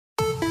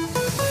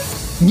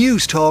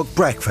News Talk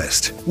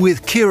Breakfast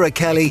with Ciara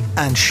Kelly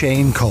and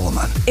Shane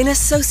Coleman. In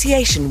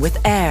association with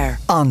AIR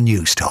On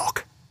News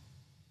Talk.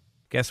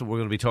 Guess what we're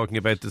going to be talking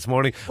about this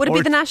morning? Would it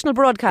be the national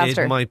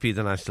broadcaster? It might be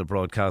the national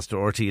broadcaster.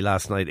 RTE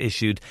last night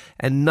issued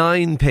a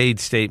 9-page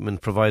statement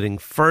providing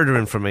further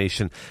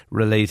information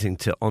relating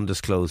to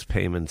undisclosed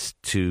payments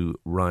to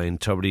Ryan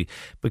Tubridy.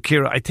 But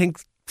Ciara, I think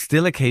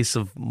still a case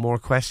of more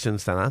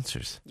questions than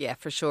answers. Yeah,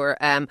 for sure.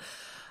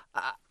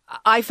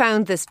 I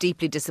found this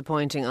deeply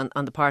disappointing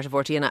on the part of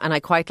RTE, and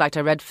I quite liked.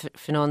 I read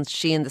Fionnán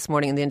Sheahan this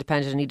morning in The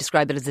Independent, and he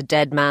described it as a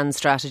dead man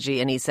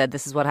strategy, and he said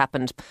this is what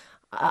happened.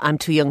 I'm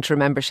too young to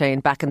remember, Shane,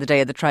 back in the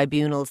day of the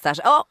tribunals, that,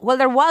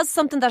 there was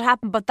something that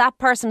happened, but that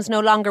person is no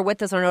longer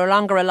with us or no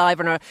longer alive.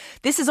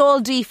 This is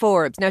all D.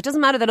 Forbes. Now, it doesn't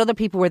matter that other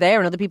people were there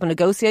and other people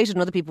negotiated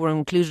and other people were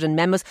included in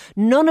memos.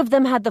 None of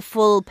them had the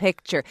full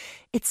picture.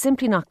 It's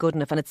simply not good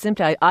enough, and it's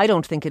simply, I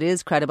don't think it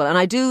is credible. And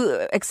I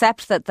do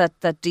accept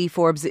that D.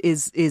 Forbes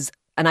is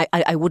and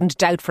I wouldn't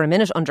doubt for a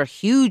minute, under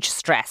huge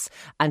stress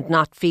and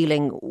not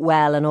feeling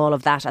well and all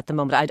of that at the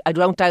moment. I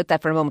don't doubt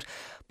that for a moment.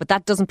 But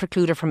that doesn't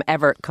preclude her from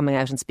ever coming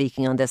out and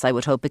speaking on this, I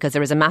would hope, because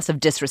there is a massive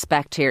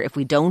disrespect here if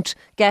we don't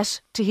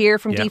get to hear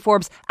from Dee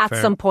Forbes at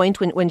some point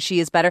when she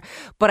is better.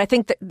 But I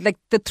think that, like,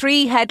 the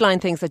three headline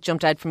things that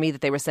jumped out for me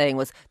that they were saying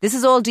was, this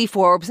is all Dee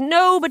Forbes.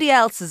 Nobody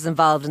else is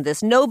involved in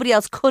this. Nobody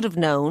else could have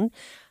known.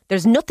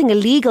 There's nothing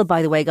illegal,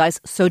 by the way, guys,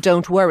 so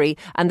don't worry.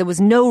 And there was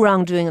no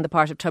wrongdoing on the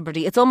part of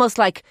Tubridy. It's almost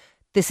like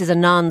this is a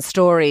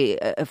non-story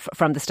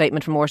from the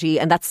statement from RTE,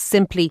 and that's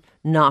simply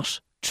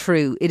not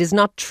true. It is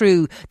not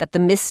true that the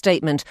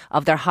misstatement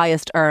of their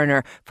highest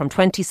earner from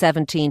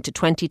 2017 to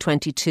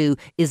 2022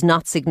 is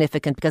not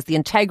significant, because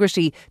the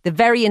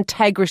very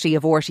integrity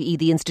of RTE,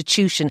 the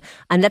institution,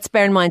 and let's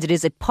bear in mind it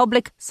is a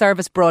public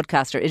service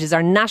broadcaster, it is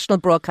our national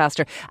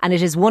broadcaster, and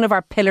it is one of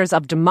our pillars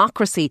of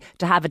democracy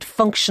to have it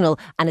functional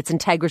and its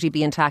integrity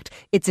be intact.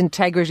 Its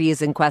integrity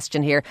is in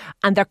question here,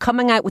 and they're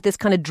coming out with this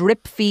kind of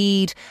drip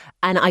feed,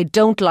 and I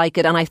don't like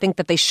it, and I think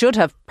that they should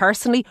have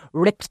personally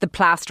ripped the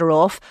plaster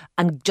off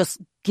and just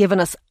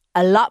given us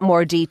a lot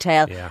more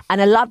detail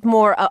and a lot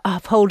more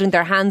of holding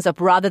their hands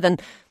up rather than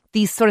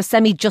these sort of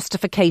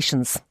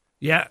semi-justifications.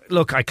 Yeah,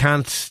 look, I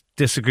can't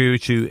disagree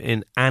with you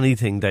in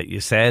anything that you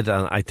said,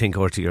 and I think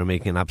RTE are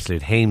making an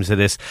absolute hames of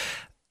this.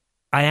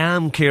 I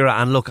am, Ciara,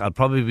 and look, I'll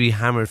probably be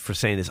hammered for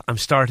saying this, I'm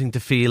starting to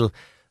feel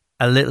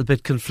a little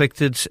bit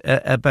conflicted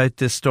about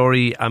this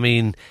story. I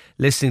mean,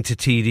 listening to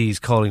TDs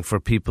calling for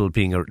people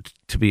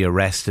to be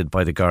arrested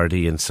by the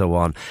Gardaí and so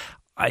on,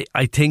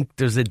 I think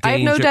there's a danger. I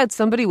have no doubt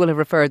somebody will have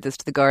referred this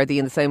to the Gardaí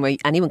in the same way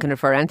anyone can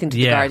refer anything to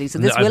the Gardaí. So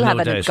this will have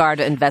a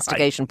Garda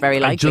investigation, very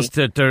likely.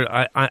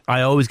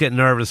 I always get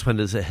nervous when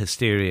there's a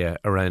hysteria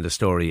around a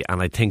story,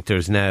 and I think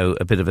there's now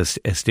a bit of a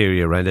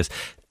hysteria around this.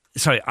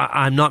 Sorry,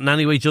 I'm not in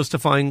any way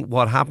justifying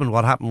what happened.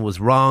 What happened was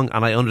wrong,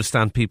 and I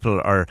understand people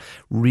are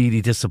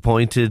really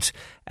disappointed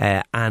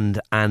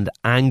and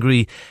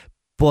angry.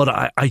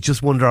 But I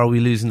just wonder, are we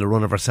losing the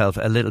run of ourselves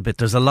a little bit?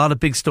 There's a lot of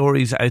big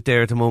stories out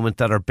there at the moment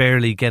that are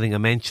barely getting a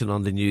mention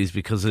on the news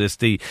because of this.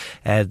 The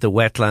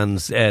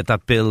wetlands,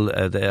 that bill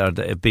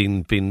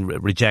being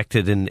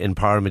rejected in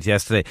Parliament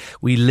yesterday.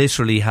 We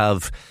literally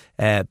have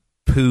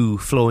poo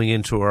flowing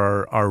into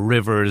our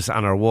rivers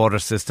and our water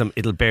system.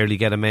 It'll barely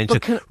get a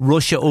mention.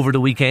 Russia over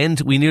the weekend,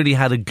 we nearly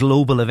had a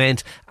global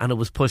event and it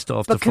was pushed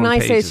off the front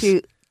pages. But can I say to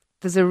you,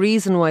 there's a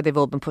reason why they've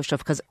all been pushed off,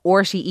 because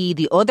RTE,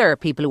 the other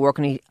people who work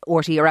on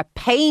RTE, are at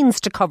pains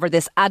to cover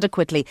this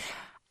adequately.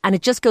 And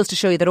it just goes to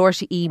show you that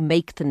RTE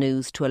make the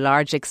news to a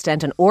large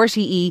extent. And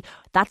RTE,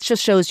 that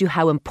just shows you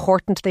how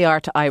important they are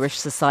to Irish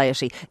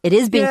society. It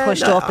is being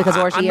pushed off because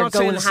RTE are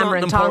going hammer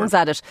and tongs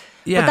at it.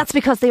 Yeah. But that's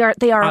because they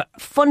are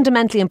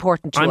fundamentally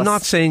important to us. I'm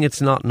not saying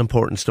it's not an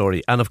important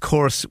story. And of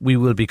course, we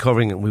will be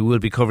covering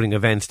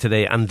events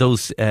today. And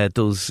those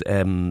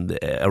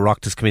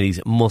Oireachtas committees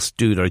must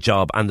do their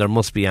job. And there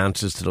must be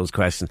answers to those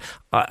questions.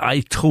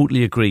 I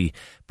totally agree.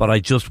 But I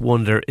just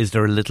wonder, is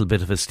there a little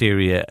bit of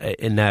hysteria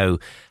now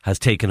has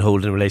taken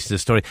hold in relation to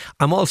this story?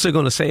 I'm also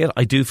going to say it,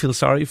 I do feel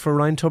sorry for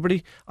Ryan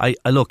Tubridy.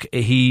 Look,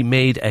 he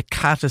made a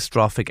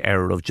catastrophic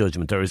error of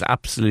judgment. There is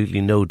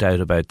absolutely no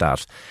doubt about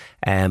that.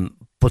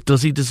 But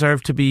does he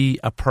deserve to be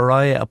a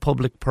pariah, a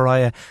public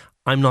pariah?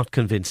 I'm not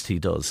convinced he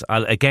does.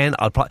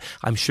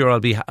 I'm sure I'll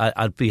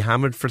be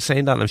hammered for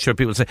saying that. I'm sure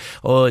people say,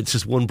 "Oh, it's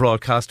just one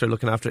broadcaster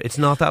looking after it." It's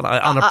not that.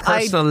 On a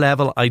personal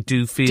level, I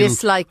do feel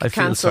dislike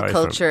cancel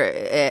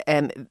culture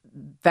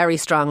very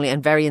strongly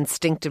and very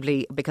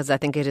instinctively, because I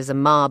think it is a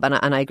mob, and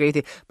I agree with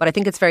you. But I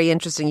think it's very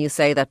interesting you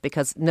say that,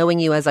 because knowing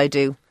you as I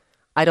do,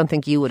 I don't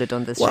think you would have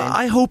done this, Shane. Well,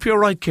 I hope you're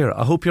right, Ciara.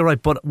 I hope you're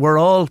right. But we're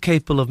all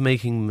capable of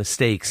making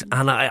mistakes,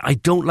 and I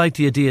don't like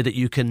the idea that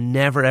you can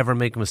never ever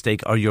make a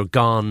mistake or you're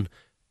gone.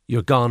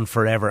 You're gone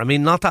forever. I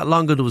mean, not that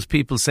long ago there was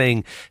people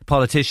saying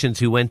politicians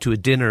who went to a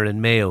dinner in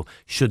Mayo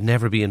should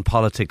never be in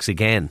politics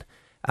again.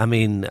 I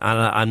mean,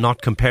 I'm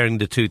not comparing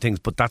the two things,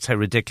 but that's how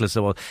ridiculous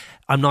it was.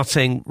 I'm not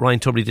saying Ryan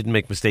Tubridy didn't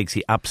make mistakes.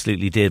 He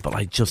absolutely did. But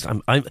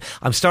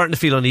I'm starting to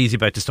feel uneasy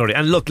about the story.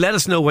 And look, let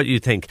us know what you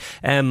think.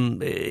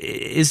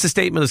 Is the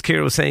statement, as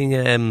Ciara was saying,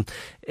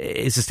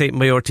 is the statement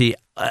by RTE,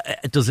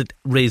 does it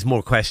raise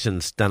more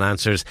questions than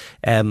answers?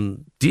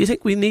 Do you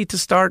think we need to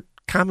start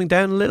calming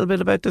down a little bit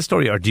about this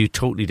story, or do you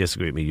totally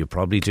disagree with me? You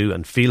probably do,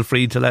 and feel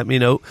free to let me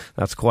know.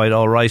 That's quite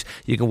all right.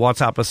 You can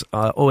WhatsApp us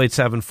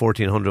 087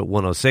 1400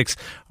 106,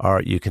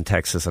 or you can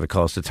text us at a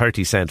cost of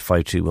 30 cent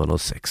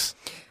 52106.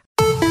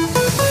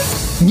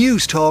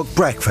 News Talk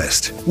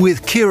Breakfast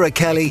with Ciara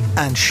Kelly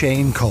and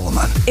Shane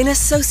Coleman in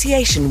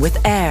association with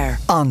Air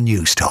on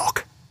News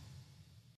Talk.